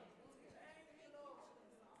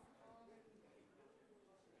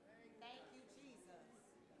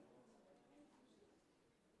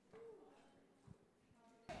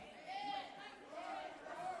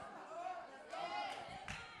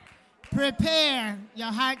prepare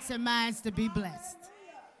your hearts and minds to be blessed.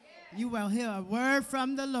 You will hear a word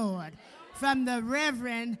from the Lord, from the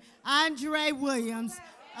Reverend Andre Williams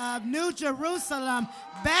of New Jerusalem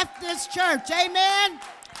Baptist Church. Amen.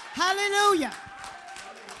 Hallelujah.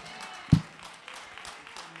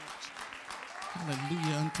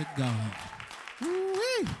 Hallelujah unto God.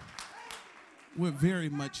 Woo-wee. We're very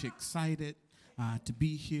much excited to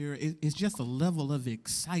be here. It's just a level of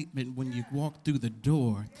excitement when you walk through the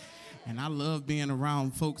door. And I love being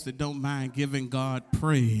around folks that don't mind giving God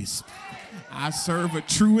praise. I serve a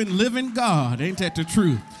true and living God. Ain't that the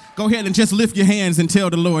truth? Go ahead and just lift your hands and tell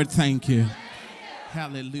the Lord thank you.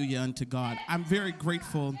 Hallelujah unto God. I'm very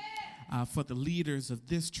grateful for the leaders of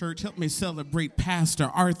this church. Help me celebrate Pastor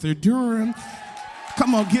Arthur Durham.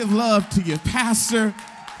 Come on, give love to your pastor.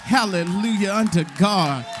 Hallelujah unto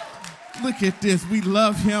God. Look at this. We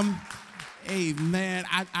love him. Amen.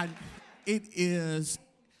 It is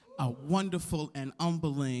a wonderful and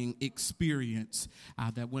humbling experience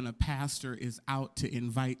that when a pastor is out to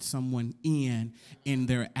invite someone in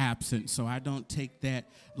their absence. So I don't take that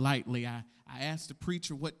lightly. I asked the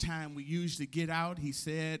preacher what time we usually get out. He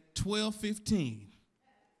said 12:15.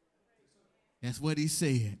 That's what he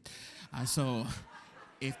said. So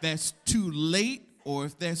if that's too late or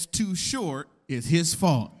if that's too short, it's his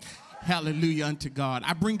fault. Hallelujah unto God.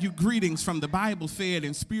 I bring you greetings from the Bible-fed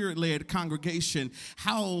and Spirit-led congregation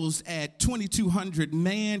housed at 2200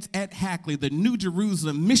 Mans at Hackley, the New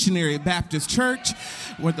Jerusalem Missionary Baptist Church,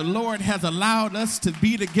 where the Lord has allowed us to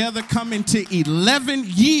be together coming to 11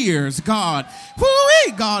 years.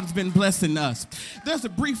 God's been blessing us. There's a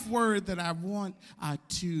brief word that I want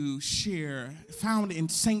to share found in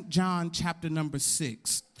St. John chapter number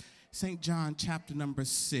 6. St. John chapter number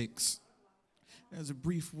 6. There's a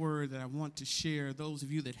brief word that I want to share. Those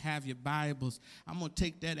of you that have your Bibles, I'm going to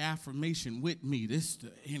take that affirmation with me. This is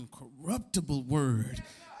the incorruptible word.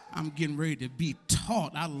 I'm getting ready to be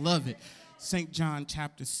taught. I love it. St. John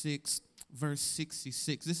chapter 6, verse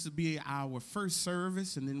 66. This will be our first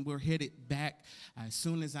service, and then we're headed back as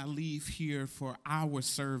soon as I leave here for our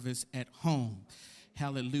service at home.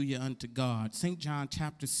 Hallelujah unto God. St. John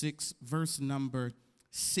chapter 6, verse number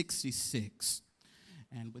 66.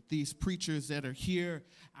 And with these preachers that are here,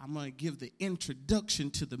 I'm going to give the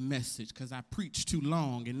introduction to the message because I preached too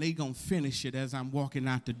long, and they're going to finish it as I'm walking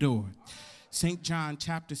out the door. St. John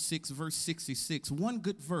chapter 6, verse 66, one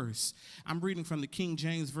good verse. I'm reading from the King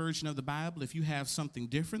James Version of the Bible. If you have something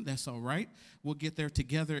different, that's all right. We'll get there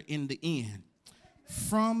together in the end.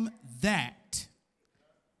 From that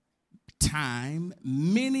time,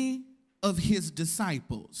 many of his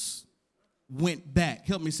disciples went back.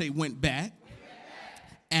 Help me say went back.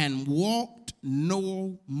 And walked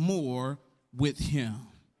no more with him.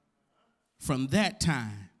 From that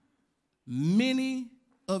time, many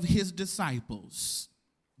of his disciples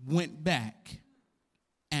went back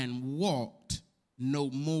and walked no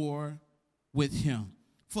more with him.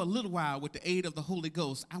 For a little while, with the aid of the Holy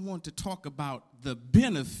Ghost, I want to talk about the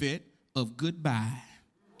benefit of goodbye.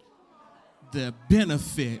 The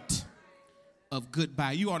benefit of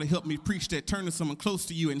goodbye. You ought to help me preach that. Turn to someone close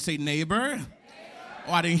to you and say, neighbor.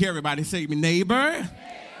 Oh, I didn't hear everybody say me, neighbor.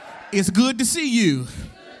 It's good to see you.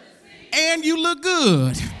 And you look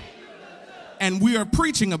good. And we are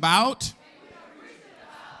preaching about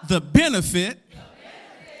the benefit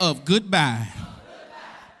of goodbye.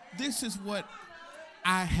 This is what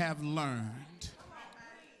I have learned.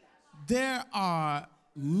 There are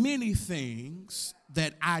many things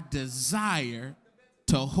that I desire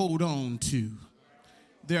to hold on to.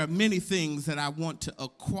 There are many things that I want to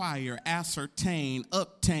acquire, ascertain,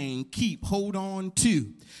 obtain, keep, hold on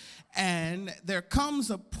to. And there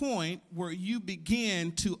comes a point where you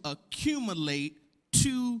begin to accumulate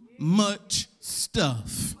too much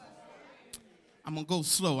stuff. I'm going to go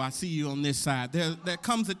slow. I see you on this side. There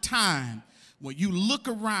comes a time when you look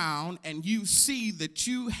around and you see that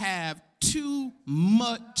you have too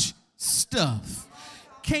much stuff.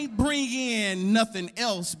 Can't bring in nothing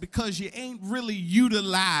else because you ain't really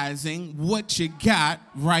utilizing what you got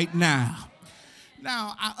right now.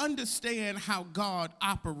 Now, I understand how God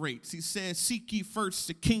operates. He says, seek ye first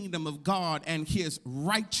the kingdom of God and his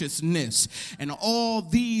righteousness, and all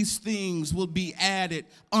these things will be added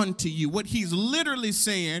unto you. What he's literally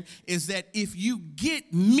saying is that if you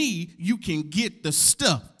get me, you can get the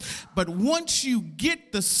stuff. But once you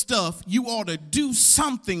get the stuff, you ought to do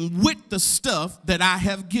something with the stuff that I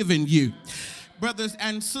have given you. Brothers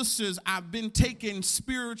and sisters, I've been taking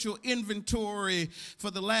spiritual inventory for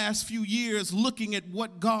the last few years, looking at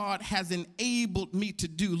what God has enabled me to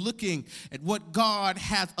do, looking at what God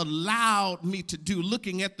has allowed me to do,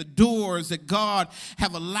 looking at the doors that God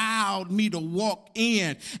have allowed me to walk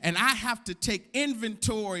in. And I have to take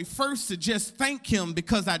inventory first to just thank him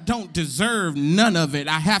because I don't deserve none of it.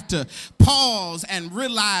 I have to pause and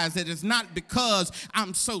realize that it's not because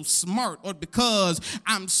I'm so smart or because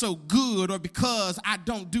I'm so good or because I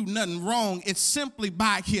don't do nothing wrong. It's simply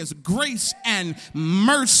by his grace and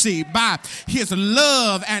mercy, by his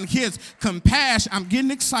love and his compassion. I'm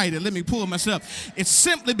getting excited. Let me pull myself. It's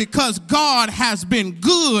simply because God has been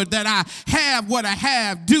good that I have what I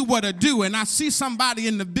have, do what I do. And I see somebody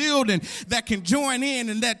in the building that can join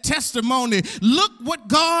in that testimony. Look what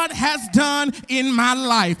God has done in my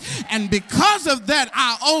life. And because of that,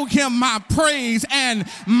 I owe him my praise and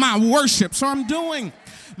my worship. So I'm doing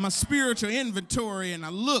my spiritual inventory, and I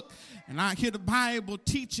look and I hear the Bible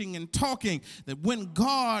teaching and talking that when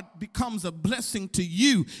God becomes a blessing to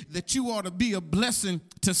you, that you ought to be a blessing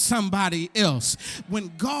to somebody else.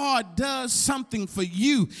 When God does something for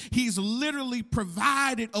you, he's literally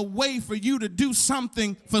provided a way for you to do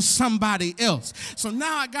something for somebody else. So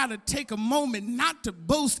now I got to take a moment not to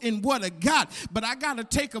boast in what I got, but I got to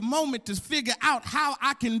take a moment to figure out how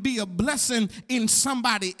I can be a blessing in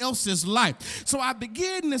somebody else's life. So I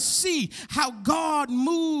begin to see how God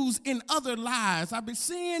moves in other lives. I've been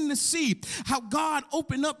seeing to see how God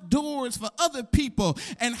opened up doors for other people,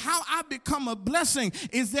 and how I become a blessing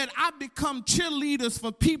is that I become cheerleaders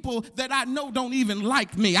for people that I know don't even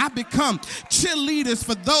like me. I become cheerleaders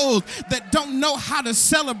for those that don't know how to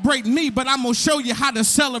celebrate me, but I'm going to show you how to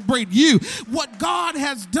celebrate you. What God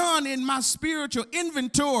has done in my spiritual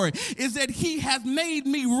inventory is that he has made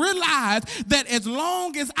me realize that as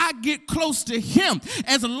long as I get close to him,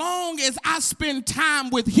 as long as I spend time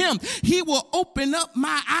with him, he will open up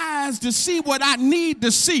my eyes to see what I need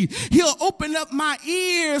to see. He'll open up my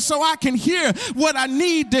ears so I can hear what I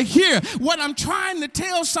need to hear. What I'm trying to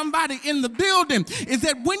tell somebody in the building is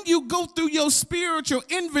that when you go through your spiritual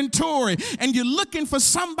inventory and you're looking for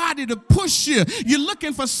somebody to push you, you're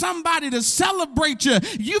looking for somebody to celebrate you,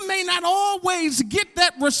 you may not always get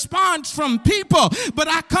that response from people, but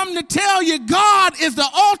I come to tell you, God is the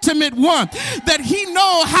ultimate one, that he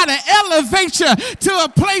knows how to elevate you to a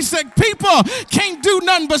place that people can't do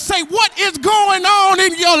nothing but say, what is going on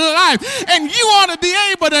in your life? And you ought to be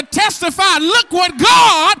able to testify, look what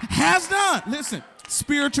God has done. Listen,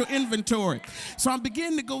 spiritual inventory. So I'm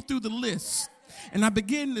beginning to go through the list, and I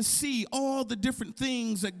begin to see all the different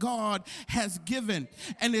things that God has given.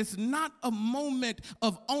 And it's not a moment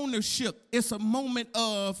of ownership. It's a moment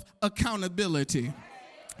of accountability.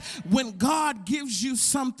 When God gives you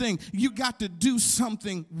something, you got to do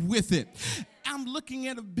something with it. I'm looking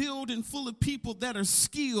at a building full of people that are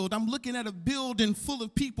skilled. I'm looking at a building full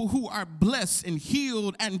of people who are blessed and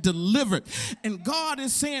healed and delivered. And God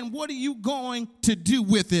is saying, what are you going to do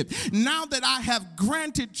with it? Now that I have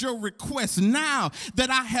granted your request, now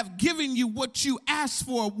that I have given you what you asked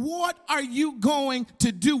for, what are you going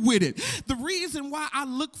to do with it? The reason why I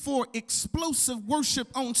look for explosive worship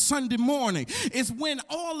on Sunday morning is when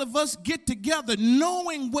all of us get together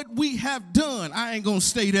knowing what we have done. I ain't going to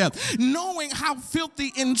stay there. Knowing how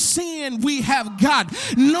filthy in sin we have got,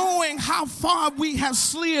 knowing how far we have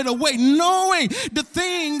slid away, knowing the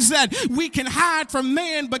things that we can hide from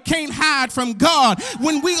man but can't hide from God.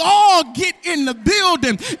 When we all get in the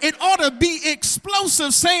building, it ought to be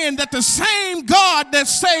explosive, saying that the same God that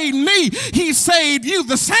saved me, he saved you.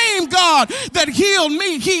 The same God that healed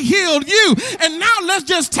me, he healed you. And now let's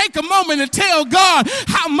just take a moment and tell God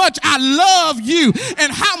how much I love you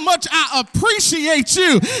and how much I appreciate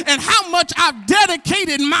you and how much I've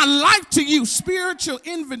dedicated my life to you. Spiritual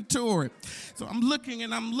inventory. So I'm looking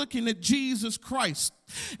at Jesus Christ,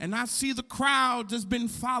 and I see the crowd that's been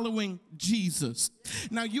following Jesus.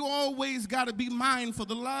 Now, you always got to be mindful.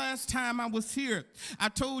 The last time I was here, I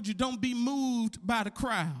told you don't be moved by the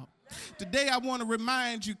crowd. Today, I want to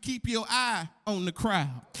remind you, keep your eye on the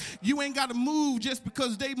crowd. You ain't got to move just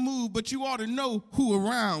because they move, but you ought to know who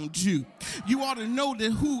around you. You ought to know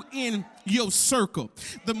that who in your circle.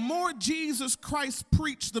 The more Jesus Christ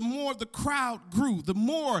preached, the more the crowd grew. The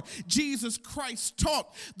more Jesus Christ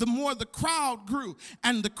taught, the more the crowd grew.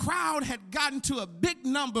 And the crowd had gotten to a big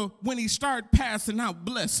number when he started passing out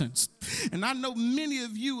blessings. And I know many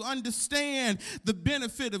of you understand the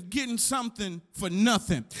benefit of getting something for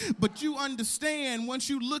nothing. But you understand, once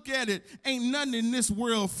you look at it, ain't nothing in this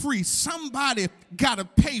world free. Somebody got to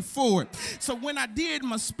pay for it. So when I did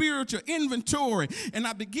my spiritual inventory and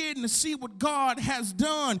I began to see see what God has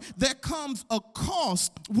done, there comes a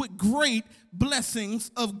cost with great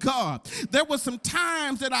blessings of God. There were some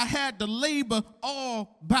times that I had to labor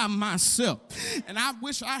all by myself. And I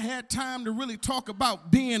wish I had time to really talk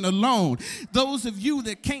about being alone. Those of you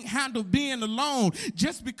that can't handle being alone,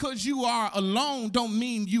 just because you are alone don't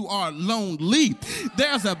mean you are lonely.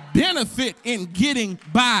 There's a benefit in getting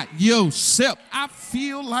by yourself. I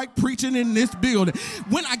feel like preaching in this building.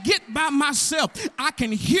 When I get by myself, I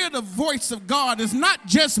can hear the voice of God. It's not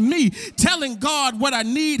just me telling God what I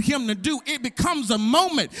need him to do. It becomes a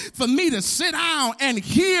moment for me to sit down and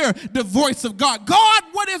hear the voice of God. God,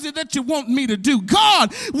 what is it that you want me to do?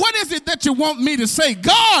 God, what is it that you want me to say?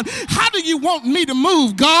 God, how do you want me to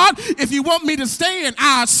move? God, if you want me to stand,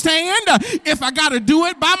 I'll stand. If I got to do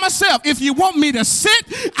it by myself. If you want me to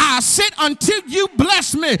sit, I'll sit until you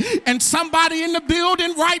bless me. And somebody in the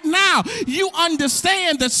building right now, you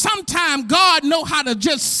understand that sometimes God know how to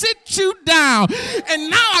just sit you down. And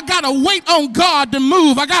now I got to wait on God to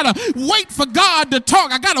move. I got to wait for God to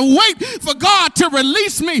talk. I got to wait for God to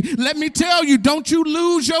release me. Let me tell you, don't you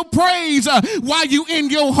lose your praise while you in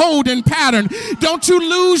your holding pattern. Don't you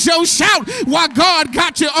lose your shout while God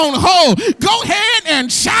got you on hold. Go ahead and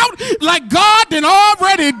shout like God done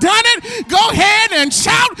already done it. Go ahead and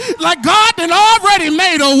shout like God done already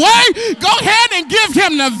made a way. Go ahead and give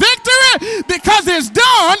him the victory because it's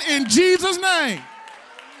done in Jesus' name.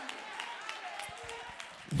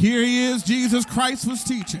 Here he is, Jesus Christ was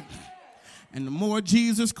teaching. And the more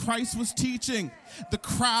Jesus Christ was teaching, the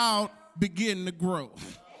crowd began to grow.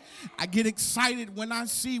 I get excited when I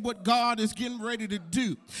see what God is getting ready to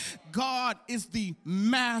do. God is the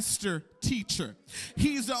master teacher.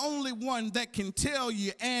 He's the only one that can tell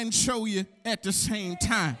you and show you at the same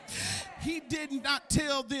time. He did not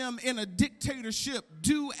tell them in a dictatorship,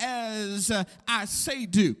 do as I say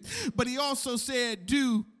do. But he also said,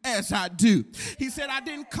 do as I do. He said, I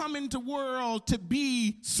didn't come into the world to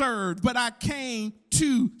be served, but I came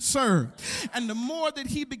to serve. And the more that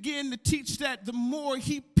he began to teach that, the more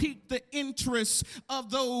he piqued the interest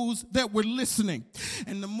of those that were listening.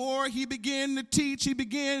 And the more he began to teach, he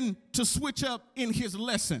began to switch up in his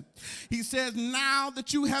lesson. He says, now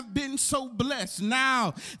that you have been so blessed,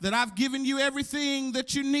 now that I've given you everything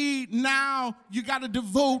that you need, now you got to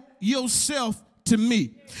devote yourself to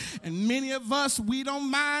me. And many of us, we don't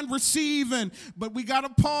mind receiving, but we got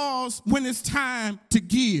to pause when it's time to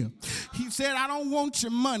give. He said, I don't want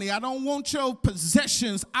your money. I don't want your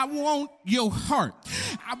possessions. I want your heart.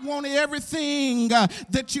 I want everything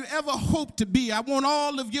that you ever hope to be. I want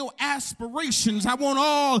all of your aspirations. I want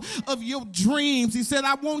all of your dreams. He said,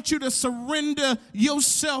 I want you to surrender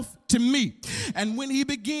yourself to me. And when he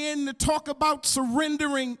began to talk about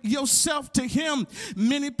surrendering yourself to him,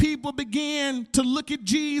 many people began to look at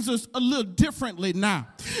Jesus a little differently now.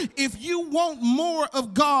 If you want more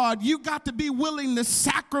of God, you got to be willing to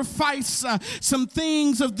sacrifice some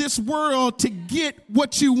things of this world to get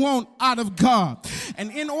what you want out of God. And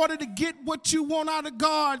in order to get what you want out of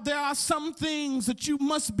God, there are some things that you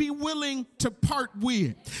must be willing to part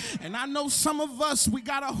with. And I know some of us, we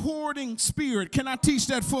got a hoarding spirit. Can I teach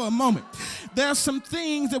that for a moment? There are some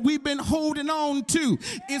things that we've been holding on to.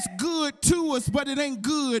 It's good to us, but it ain't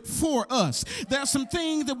good for us. There are some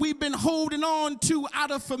things that we've been holding on to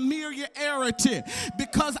out of familiarity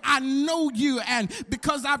because I know you and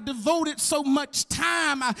because I've devoted so much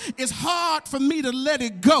time, it's hard for me to let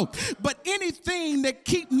it go. But anything that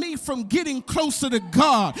keep me from getting closer to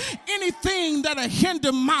God, anything that'll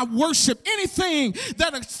hinder my worship, anything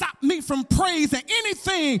that'll stop me from praising,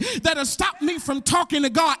 anything that'll stop me from talking to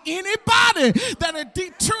God, anybody that'll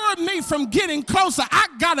deter me from getting closer, I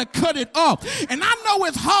gotta cut it off. And I know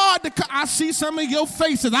it's hard to cut. I see some of your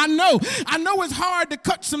faces. I know it's hard to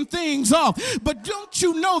cut some things off, but don't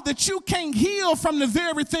you know that you can't heal from the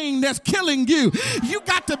very thing that's killing you? You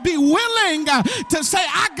got to be willing to say,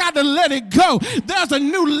 I got to let it go. There's a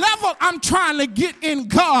new level I'm trying to get in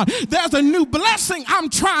God. There's a new blessing I'm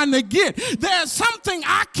trying to get. There's something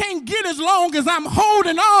I can't get as long as I'm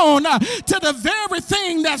holding on to the very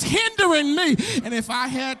thing that's hindering me. And if I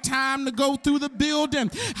had time to go through the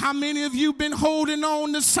building, how many of you been holding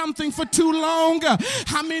on to something for too long?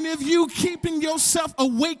 How many of you keeping yourself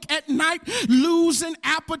awake at night, losing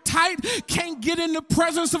appetite, can't get in the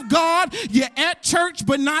presence of God? You're at church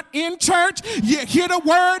but not in church. You hear the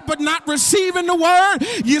word but not receiving the word.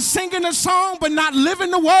 You're singing a song but not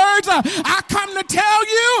living the words. I come to tell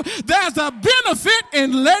you there's a benefit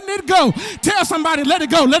in letting it go. Tell somebody, let it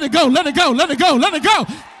go, let it go, let it go, let it go, let it go.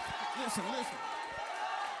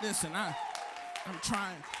 Listen, I'm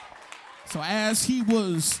trying. So as he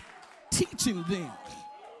was teaching them,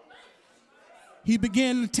 he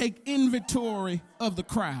began to take inventory of the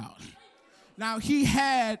crowd. Now, he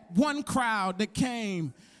had one crowd that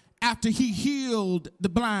came after he healed the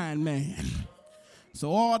blind man.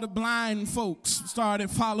 So all the blind folks started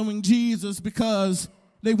following Jesus because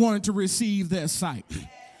they wanted to receive their sight.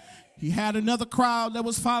 He had another crowd that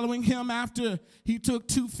was following him after he took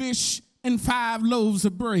 2 fish and 5 loaves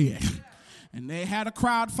of bread. And they had a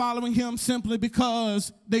crowd following him simply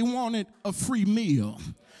because they wanted a free meal.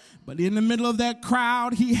 But in the middle of that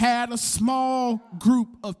crowd, he had a small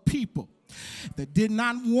group of people that did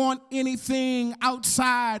not want anything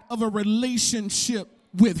outside of a relationship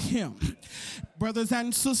with him. Brothers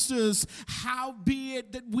and sisters, how be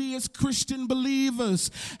it that we as Christian believers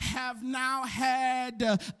have now had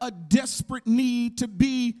a desperate need to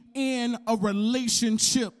be in a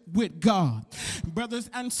relationship with God. Brothers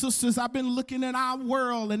and sisters, I've been looking at our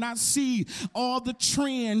world and I see all the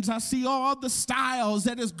trends, I see all the styles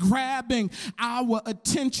that is grabbing our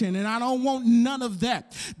attention, and I don't want none of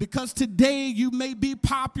that, because today you may be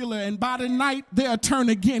popular and by the night they'll turn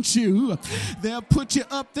against you. They'll put you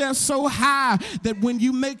up there so high that when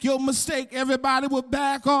you make your mistake, everybody will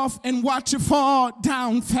back off and watch you fall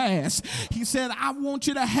down fast. He said, I want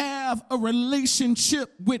you to have a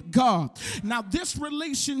relationship with God. Now, this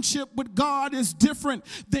relationship with God is different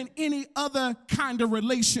than any other kind of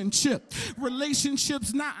relationship.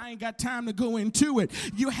 Relationships, now I ain't got time to go into it.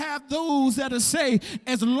 You have those that'll say,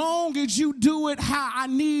 as long as you do it how I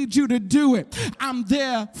need you to do it, I'm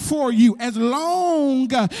there for you. As long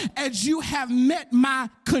as you have met my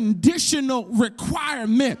conditional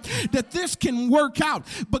requirement that this can work out.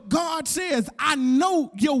 But God says, I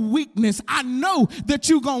know your weakness. I know that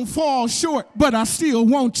you're going to fall short, but I still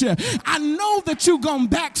want you. I know that you're going to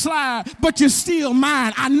backslide, but you're still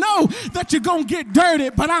mine. I know that you're going to get dirty,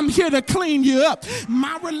 but I'm here to clean you up.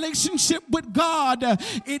 My relationship with God,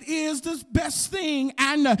 it is the best thing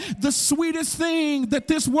and the sweetest thing that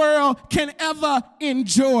this world can ever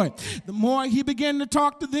enjoy. The more he began to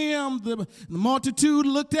talk to them, the multitude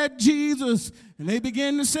looked at Jesus and they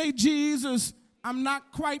began to say, Jesus, I'm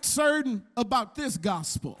not quite certain about this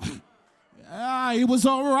gospel. It was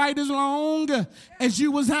all right as long as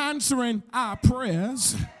you was answering our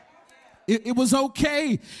prayers. It was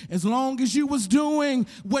okay as long as you was doing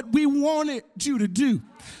what we wanted you to do.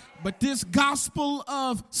 But this gospel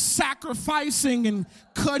of sacrificing and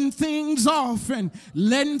cutting things off and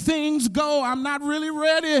letting things go, I'm not really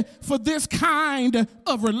ready for this kind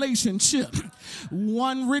of relationship.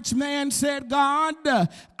 One rich man said, God,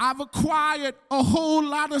 I've acquired a whole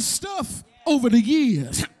lot of stuff over the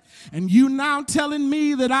years. And you now telling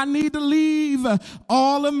me that I need to leave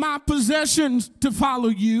all of my possessions to follow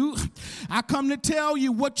you. I come to tell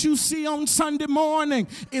you what you see on Sunday morning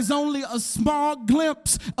is only a small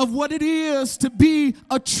glimpse of what it is to be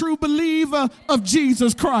a true believer of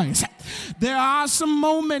Jesus Christ. There are some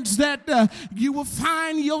moments that you will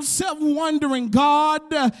find yourself wondering, God,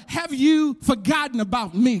 have you forgotten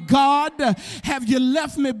about me? God, have you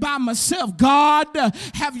left me by myself? God,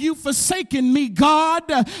 have you forsaken me? God,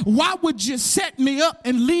 why would you set me up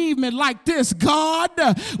and leave me like this? God,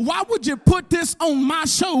 why would you put this on my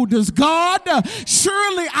shoulders? God,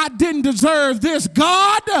 surely I didn't deserve this.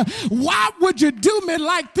 God, why would you do me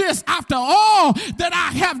like this after all that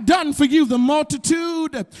I have done for you? The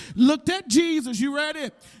multitude looked at Jesus, you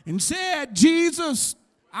ready, and said, Jesus,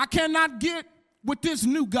 I cannot get with this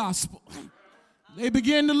new gospel. They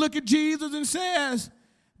began to look at Jesus and says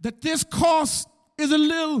that this cost is a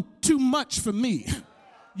little too much for me.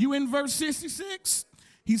 You in verse 66,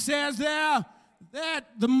 he says there that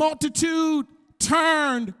the multitude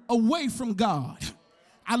turned away from God.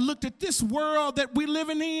 I looked at this world that we're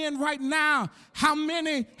living in right now. How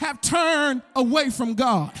many have turned away from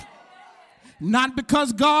God? Not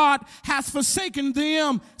because God has forsaken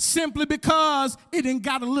them, simply because it done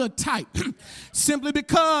got a little tight, simply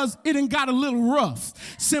because it done got a little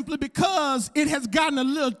rough, simply because it has gotten a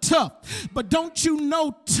little tough. But don't you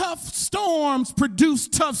know tough storms produce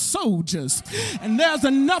tough soldiers? And there's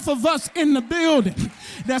enough of us in the building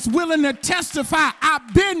that's willing to testify,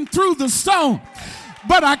 I've been through the storm,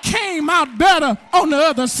 but I came out better on the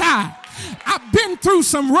other side. I've been through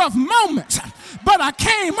some rough moments, but I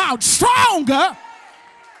came out stronger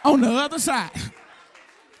on the other side.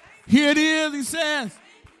 Here it is, he says,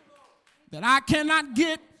 that I cannot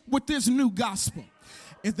get with this new gospel.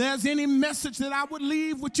 If there's any message that I would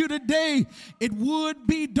leave with you today, it would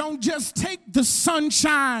be, don't just take the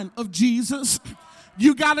sunshine of Jesus.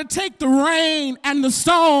 You got to take the rain and the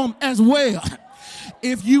storm as well.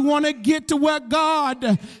 If you want to get to where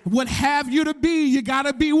God would have you to be, you got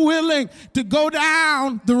to be willing to go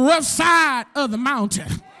down the rough side of the mountain.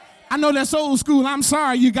 I know that's old school. I'm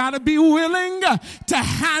sorry. You got to be willing to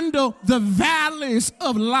handle the valleys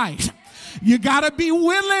of life. You got to be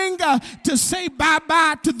willing to say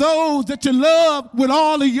bye-bye to those that you love with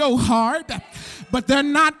all of your heart, but they're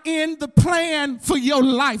not in the plan for your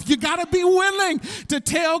life. You got to be willing to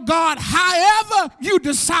tell God, however you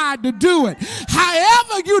decide to do it,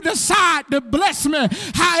 however you decide to bless me,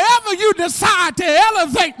 however you decide to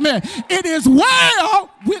elevate me, it is well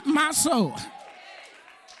with my soul.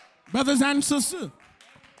 Brothers and sisters,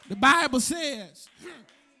 the Bible says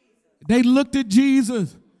they looked at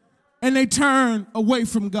Jesus and they turned away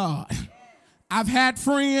from God. I've had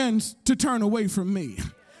friends to turn away from me.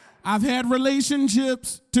 I've had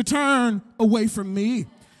relationships to turn away from me.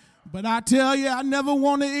 But I tell you, I never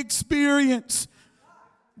want to experience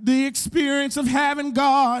the experience of having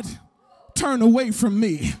God turn away from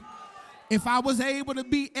me. If I was able to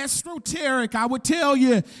be esoteric, I would tell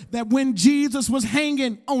you that when Jesus was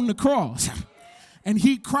hanging on the cross and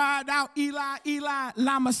he cried out, Eli, Eli,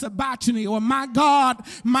 lama sabachthani, or my God,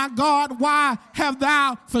 why have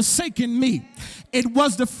thou forsaken me? It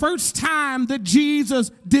was the first time that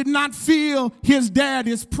Jesus did not feel his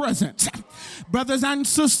daddy's presence. Brothers and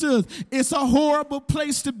sisters, it's a horrible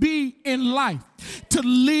place to be in life, to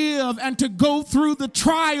live and to go through the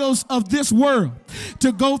trials of this world,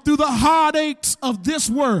 to go through the heartaches of this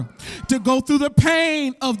world, to go through the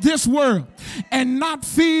pain of this world and not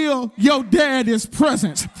feel your daddy's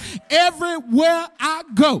presence. Everywhere I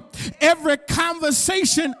go, every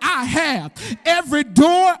conversation I have, every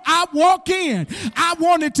door I walk in, I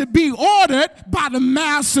want it to be ordered by the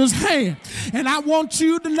master's hand. And I want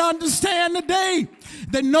you to understand today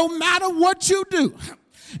that no matter what you do,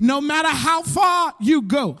 no matter how far you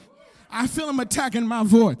go, I feel him attacking my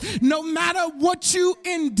voice. No matter what you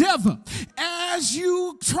endeavor, as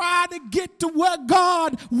you try to get to where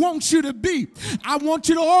God wants you to be, I want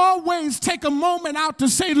you to always take a moment out to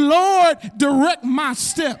say, Lord, direct my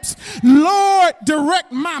steps. Lord,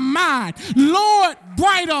 direct my mind. Lord,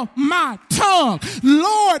 bridle my tongue.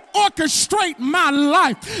 Lord, orchestrate my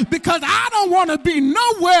life, because I don't want to be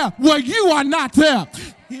nowhere where you are not there.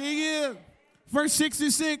 Here he is. Verse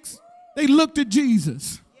 66, they looked at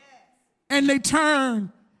Jesus. And they turned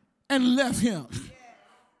and left him.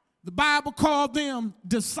 The Bible called them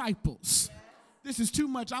disciples. This is too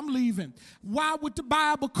much. I'm leaving. Why would the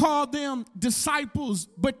Bible call them disciples,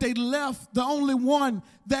 but they left the only one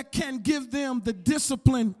that can give them the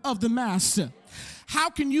discipline of the master? How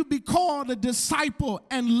can you be called a disciple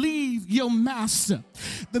and leave your master?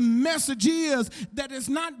 The message is that it's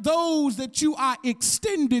not those that you are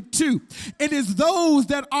extended to. It is those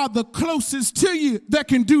that are the closest to you that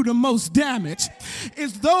can do the most damage.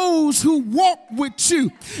 It's those who walk with you.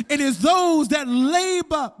 It is those that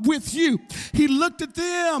labor with you. He looked at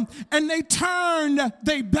them and they turned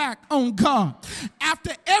their back on God.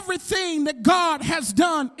 After everything that God has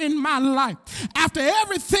done in my life, after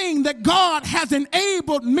everything that God has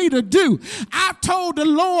enabled me to do, I've told the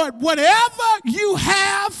Lord, whatever you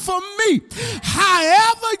have for me,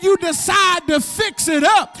 however you decide to fix it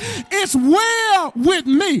up, it's well with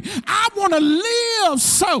me. I want to live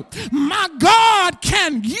so my God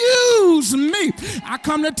can use me. I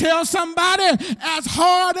come to tell somebody, as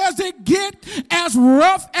hard as it get, as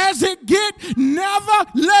rough as it get, never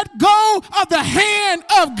let go of the hand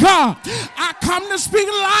of God. I come to speak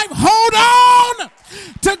life. Hold on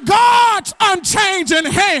to God's unchanging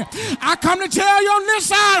hand. I come to tell you on this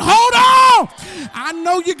side, hold on. I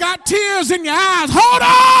know you got tears in your eyes. Hold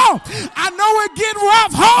on. I know it get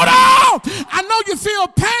rough. Hold on. I know you feel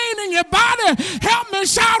pain in your body. Help me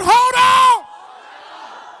shout, hold on.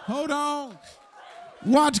 Hold on.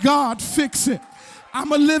 Watch God fix it.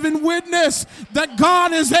 I'm a living witness that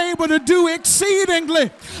God is able to do exceedingly,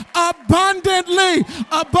 abundantly,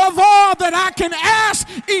 above all that I can ask,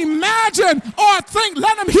 imagine, or think.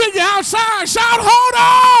 Let them hear you outside. Shout, hold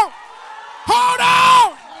on! Hold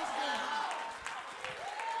on!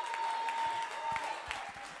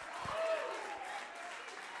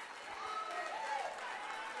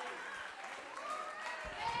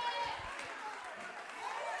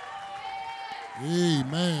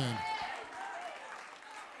 Amen.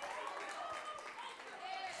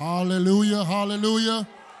 Hallelujah, hallelujah.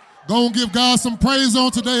 Go and give God some praise on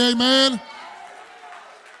today, amen.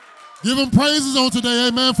 Give him praises on today,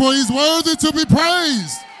 amen, for he's worthy to be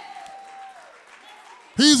praised.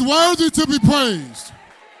 He's worthy to be praised.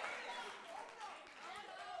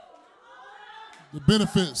 The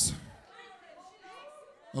benefits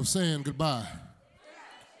of saying goodbye.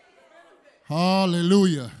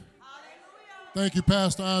 Hallelujah. Thank you,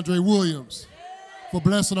 Pastor Andre Williams, for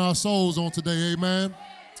blessing our souls on today, amen.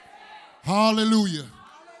 Hallelujah.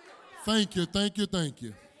 Thank you, thank you, thank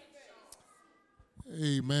you.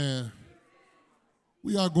 Amen.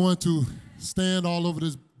 We are going to stand all over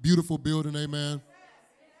this beautiful building, amen.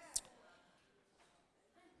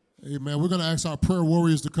 Amen. We're going to ask our prayer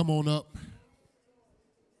warriors to come on up.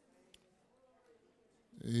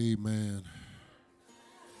 Amen.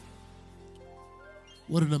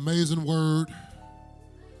 What an amazing word.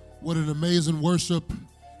 What an amazing worship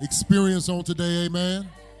experience on today, amen.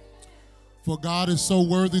 For God is so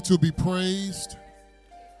worthy to be praised.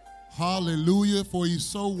 Hallelujah, for he's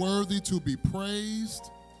so worthy to be praised.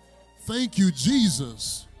 Thank you,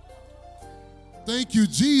 Jesus. Thank you,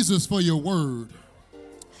 Jesus, for your word.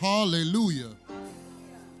 Hallelujah.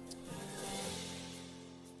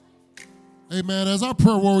 Amen. As our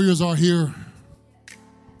prayer warriors are here,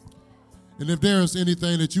 and if there is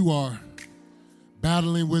anything that you are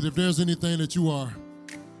battling with, if there's anything that you are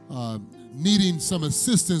needing some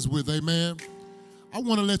assistance with, amen, I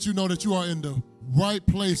want to let you know that you are in the right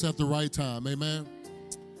place at the right time, amen.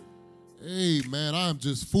 Amen. I'm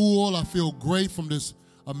just full. I feel great from this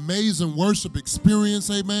amazing worship experience,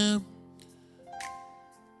 amen.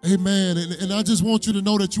 Amen. And I just want you to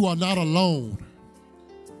know that you are not alone.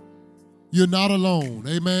 You're not alone,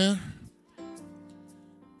 amen.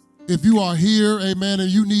 If you are here, amen, and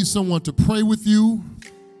you need someone to pray with you,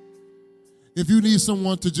 if you need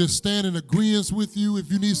someone to just stand in agreement with you,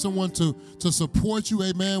 if you need someone to support you,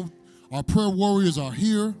 amen, our prayer warriors are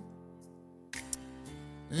here.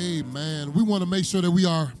 Amen. We want to make sure that we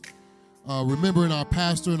are remembering our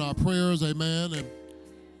pastor in our prayers, amen,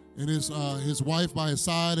 and his wife by his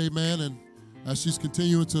side, amen, and as she's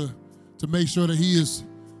continuing to make sure that he is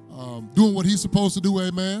doing what he's supposed to do,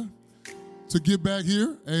 amen, to get back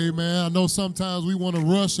here, amen. I know sometimes we want to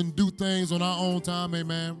rush and do things on our own time,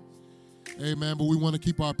 amen. Amen, but we want to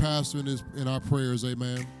keep our pastor in our prayers,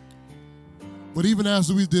 amen. But even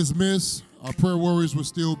after we dismiss, our prayer warriors will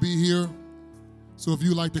still be here. So if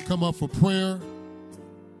you'd like to come up for prayer,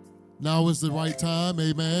 now is the right time,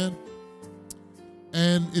 amen.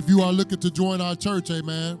 And if you are looking to join our church,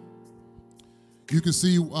 amen, you can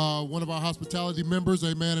see one of our hospitality members,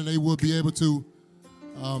 amen, and they will be able to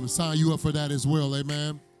sign you up for that as well,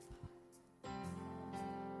 amen.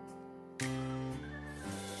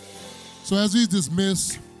 So as we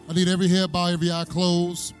dismiss, I need every head bowed, every eye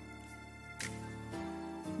closed.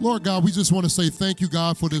 Lord God, we just want to say thank you,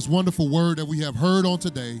 God, for this wonderful word that we have heard on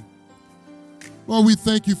today. Lord, we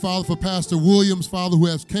thank you, Father, for Pastor Williams, Father, who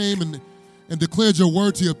has came and declared your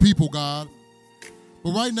word to your people, God.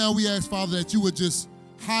 But right now we ask, Father, that you would just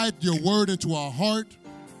hide your word into our heart,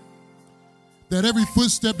 that every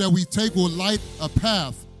footstep that we take will light a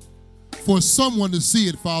path for someone to see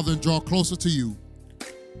it, Father, and draw closer to you.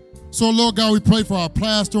 So, Lord God, we pray for our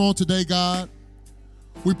pastor on today, God.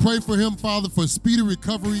 We pray for him, Father, for speedy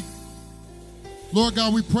recovery. Lord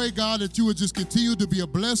God, we pray, God, that you would just continue to be a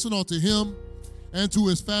blessing unto him and to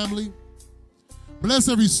his family. Bless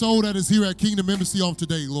every soul that is here at Kingdom Embassy on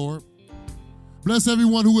today, Lord. Bless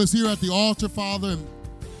everyone who is here at the altar, Father, and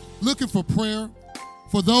looking for prayer.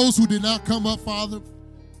 For those who did not come up, Father,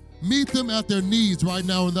 meet them at their needs right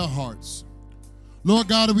now in their hearts. Lord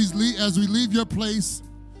God, as we leave your place,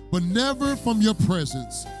 but never from your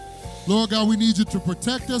presence, Lord God, we need you to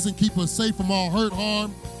protect us and keep us safe from all hurt,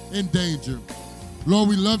 harm, and danger. Lord,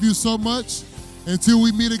 we love you so much. Until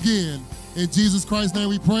we meet again, in Jesus Christ's name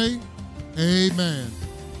we pray, amen.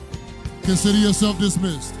 Consider yourself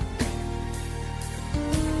dismissed.